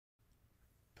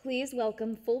Please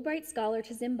welcome Fulbright Scholar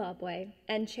to Zimbabwe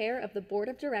and Chair of the Board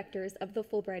of Directors of the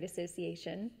Fulbright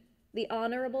Association, the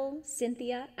Honorable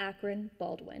Cynthia Ackron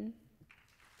Baldwin.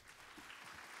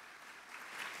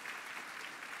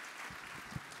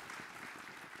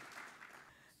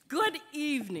 Good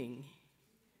evening.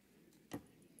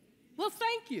 Well,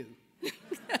 thank you.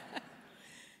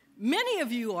 Many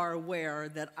of you are aware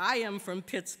that I am from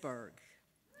Pittsburgh.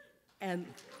 And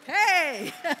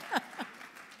hey!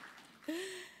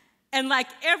 And like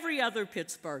every other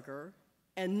Pittsburgher,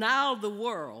 and now the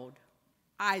world,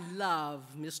 I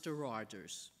love Mr.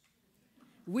 Rogers.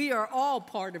 We are all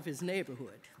part of his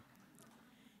neighborhood.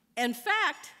 In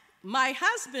fact, my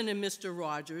husband and Mr.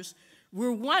 Rogers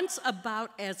were once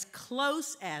about as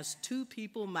close as two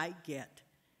people might get.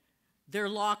 Their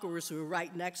lockers were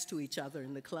right next to each other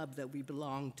in the club that we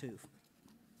belonged to.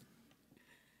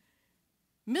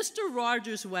 Mr.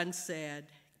 Rogers once said,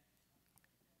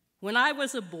 "When I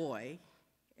was a boy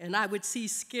and I would see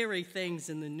scary things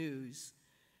in the news,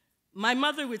 my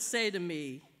mother would say to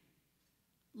me,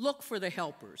 'Look for the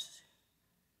helpers.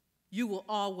 You will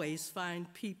always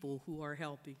find people who are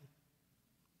helping.'"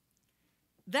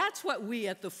 That's what we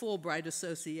at the Fulbright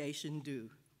Association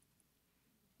do.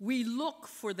 We look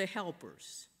for the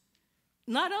helpers.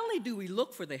 Not only do we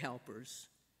look for the helpers,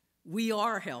 we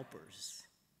are helpers.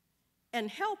 And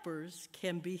helpers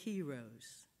can be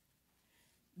heroes.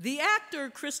 The actor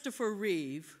Christopher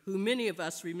Reeve, who many of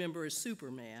us remember as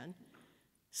Superman,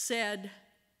 said,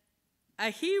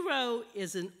 "A hero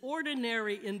is an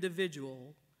ordinary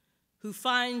individual who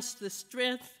finds the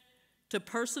strength to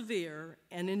persevere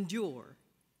and endure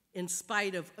in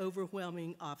spite of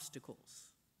overwhelming obstacles."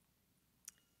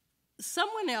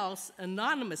 Someone else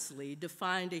anonymously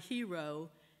defined a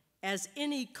hero as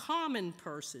any common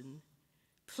person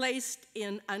placed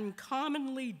in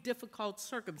uncommonly difficult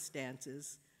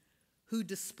circumstances who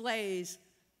displays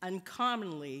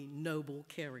uncommonly noble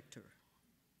character.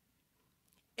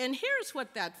 And here's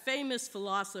what that famous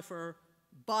philosopher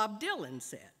Bob Dylan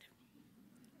said: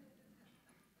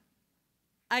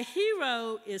 "A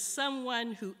hero is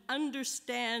someone who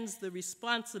understands the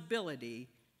responsibility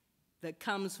that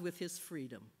comes with his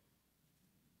freedom."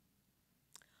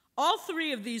 All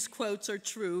three of these quotes are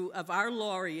true of our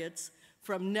laureates,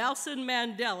 from Nelson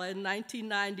Mandela in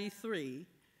 1993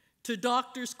 to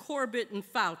Drs. Corbett and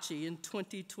Fauci in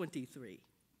 2023.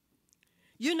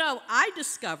 You know, I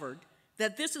discovered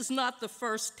that this is not the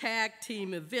first tag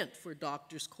team event for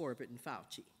Drs. Corbett and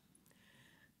Fauci.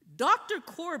 Dr.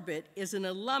 Corbett is an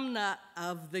alumna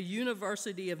of the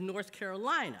University of North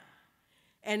Carolina,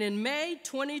 and in May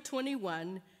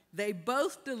 2021, they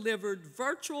both delivered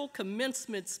virtual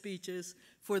commencement speeches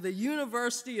for the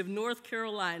University of North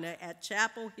Carolina at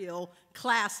Chapel Hill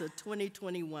class of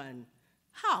 2021.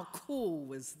 How cool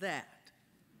was that?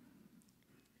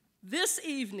 This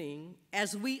evening,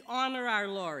 as we honor our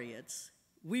laureates,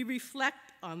 we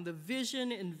reflect on the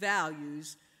vision and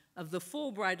values of the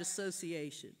Fulbright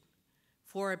Association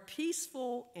for a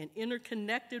peaceful and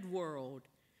interconnected world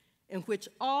in which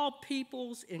all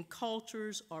peoples and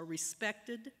cultures are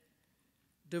respected,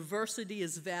 diversity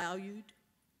is valued,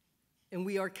 and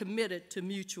we are committed to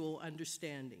mutual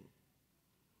understanding.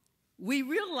 We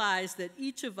realize that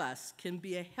each of us can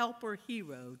be a helper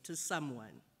hero to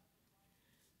someone.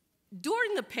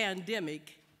 During the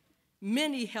pandemic,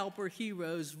 many helper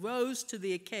heroes rose to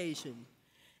the occasion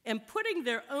and, putting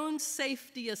their own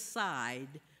safety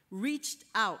aside, reached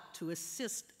out to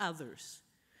assist others.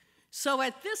 So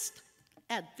at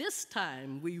this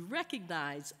time, we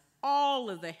recognize all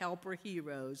of the helper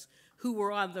heroes who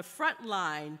were on the front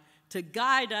line to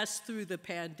guide us through the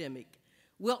pandemic.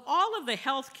 Will all of the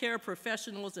healthcare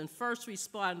professionals and first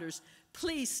responders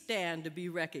please stand to be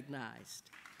recognized?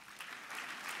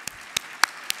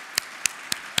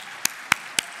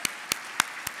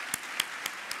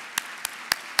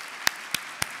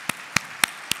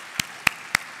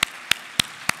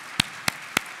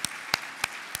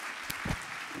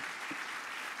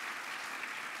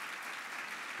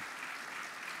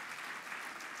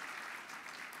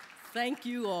 Thank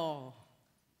you all.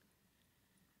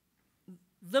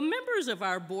 The members of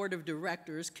our board of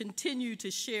directors continue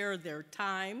to share their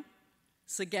time,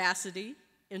 sagacity,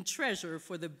 and treasure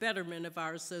for the betterment of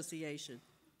our association.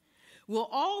 Will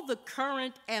all the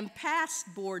current and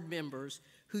past board members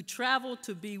who traveled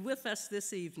to be with us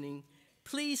this evening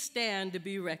please stand to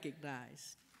be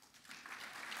recognized?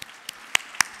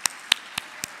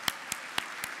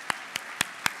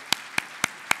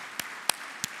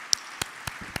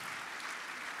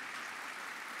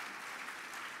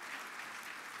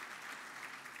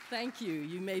 Thank you.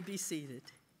 You may be seated.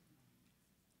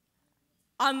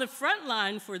 On the front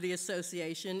line for the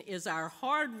association is our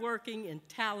hardworking and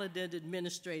talented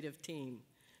administrative team.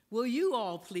 Will you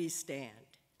all please stand?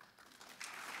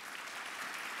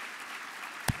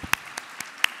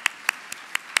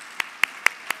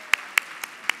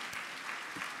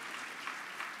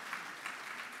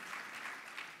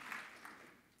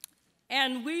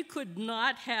 And we could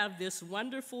not have this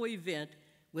wonderful event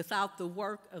without the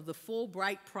work of the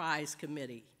Fulbright Prize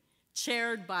Committee,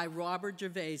 chaired by Robert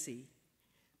Gervaisi.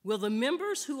 Will the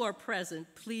members who are present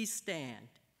please stand?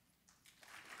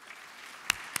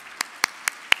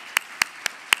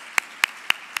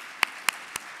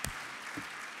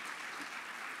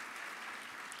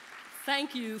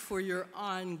 Thank you for your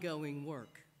ongoing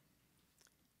work.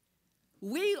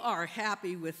 We are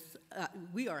happy,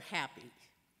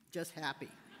 just happy.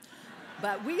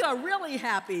 But we are really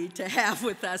happy to have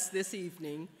with us this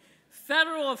evening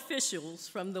federal officials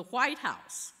from the White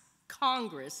House,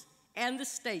 Congress, and the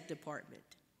State Department.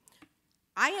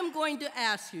 I am going to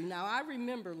ask you, now I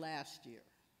remember last year,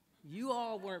 you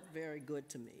all weren't very good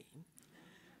to me.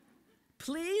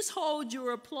 Please hold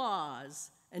your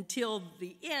applause until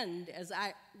the end as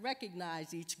I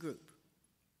recognize each group.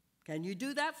 Can you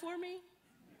do that for me?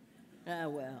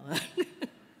 Well.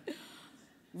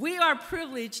 We are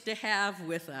privileged to have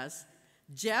with us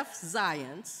Jeff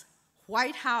Zients,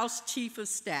 White House Chief of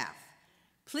Staff.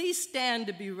 Please stand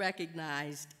to be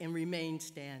recognized and remain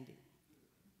standing.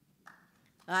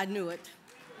 I knew it.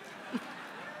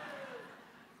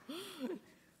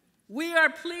 We are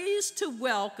pleased to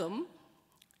welcome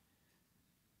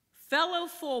fellow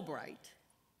Fulbright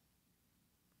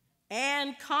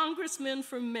and congressman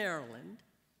from Maryland,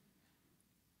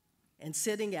 and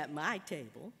sitting at my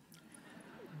table,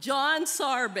 John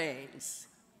Sarbanes.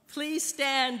 Please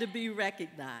stand to be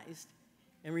recognized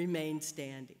and remain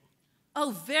standing.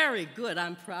 Oh, very good.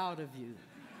 I'm proud of you.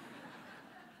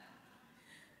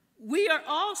 We are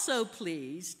also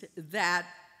pleased that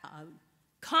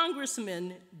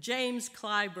Congressman James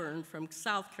Clyburn from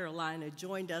South Carolina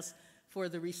joined us for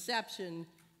the reception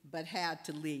but had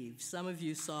to leave. Some of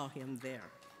you saw him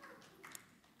there.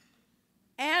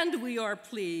 And we are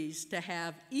pleased to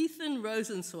have Ethan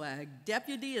Rosenzweig,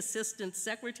 Deputy Assistant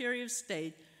Secretary of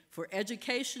State for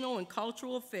Educational and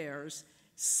Cultural Affairs,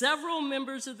 several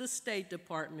members of the State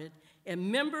Department,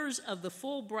 and members of the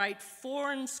Fulbright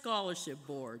Foreign Scholarship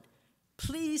Board.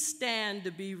 Please stand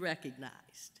to be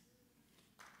recognized.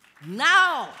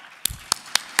 Now,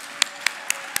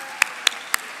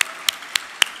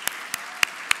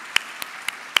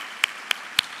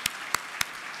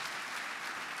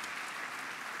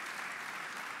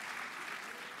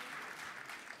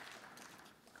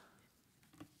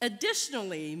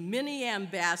 additionally, many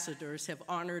ambassadors have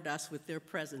honored us with their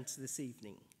presence this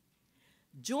evening.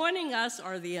 Joining us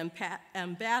are the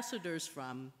ambassadors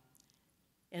from,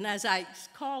 and as I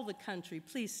call the country,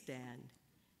 please stand,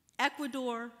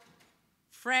 Ecuador,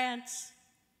 France,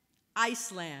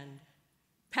 Iceland,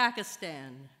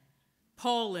 Pakistan,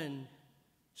 Poland,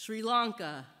 Sri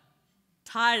Lanka,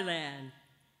 Thailand,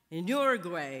 and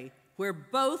Uruguay, where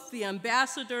both the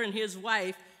ambassador and his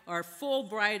wife are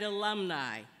Fulbright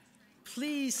alumni.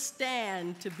 Please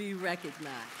stand to be recognized.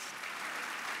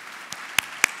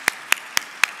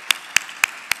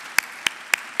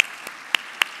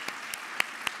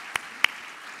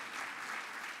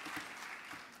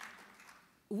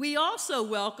 We also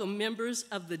welcome members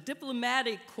of the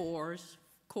diplomatic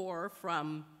corps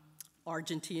from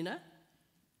Argentina,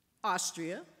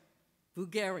 Austria,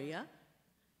 Bulgaria,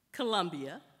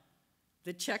 Colombia,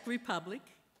 the Czech Republic,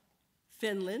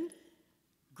 Finland,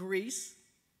 Greece,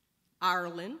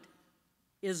 Ireland,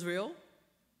 Israel,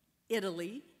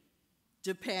 Italy,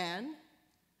 Japan,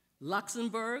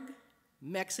 Luxembourg,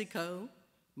 Mexico,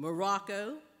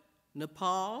 Morocco,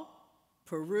 Nepal,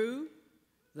 Peru,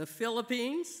 the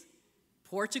Philippines,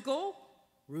 Portugal,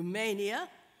 Romania,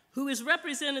 who is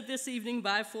represented this evening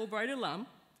by a Fulbright alum,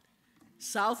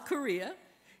 South Korea,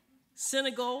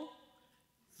 Senegal,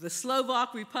 the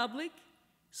Slovak Republic,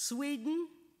 Sweden,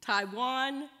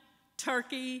 Taiwan,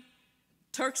 Turkey,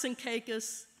 Turks and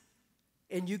Caicos,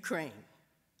 and Ukraine,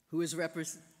 who is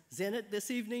represented this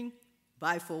evening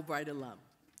by Fulbright alum.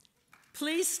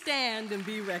 Please stand and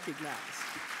be recognized.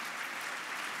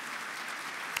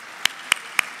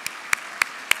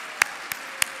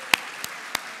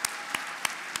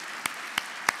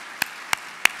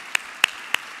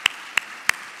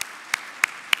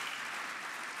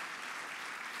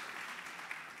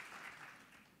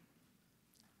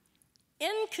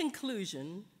 In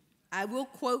conclusion, I will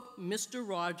quote Mr.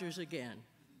 Rogers again.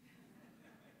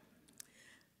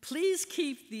 Please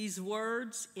keep these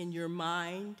words in your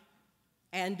mind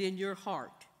and in your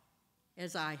heart,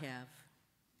 as I have.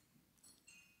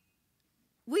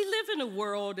 We live in a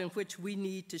world in which we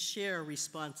need to share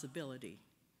responsibility.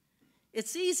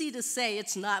 It's easy to say,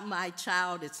 it's not my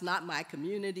child, it's not my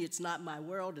community, it's not my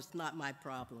world, it's not my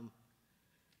problem.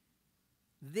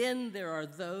 Then there are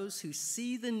those who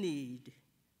see the need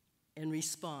and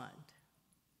respond.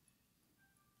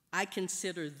 I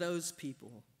consider those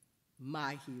people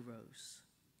my heroes.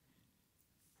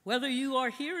 Whether you are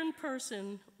here in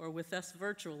person or with us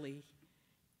virtually,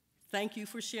 thank you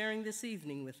for sharing this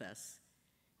evening with us.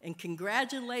 And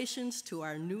congratulations to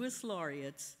our newest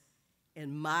laureates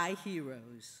and my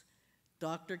heroes,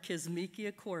 Dr.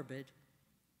 Kizzmekia Corbett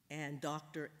and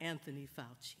Dr. Anthony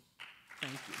Fauci.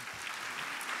 Thank you.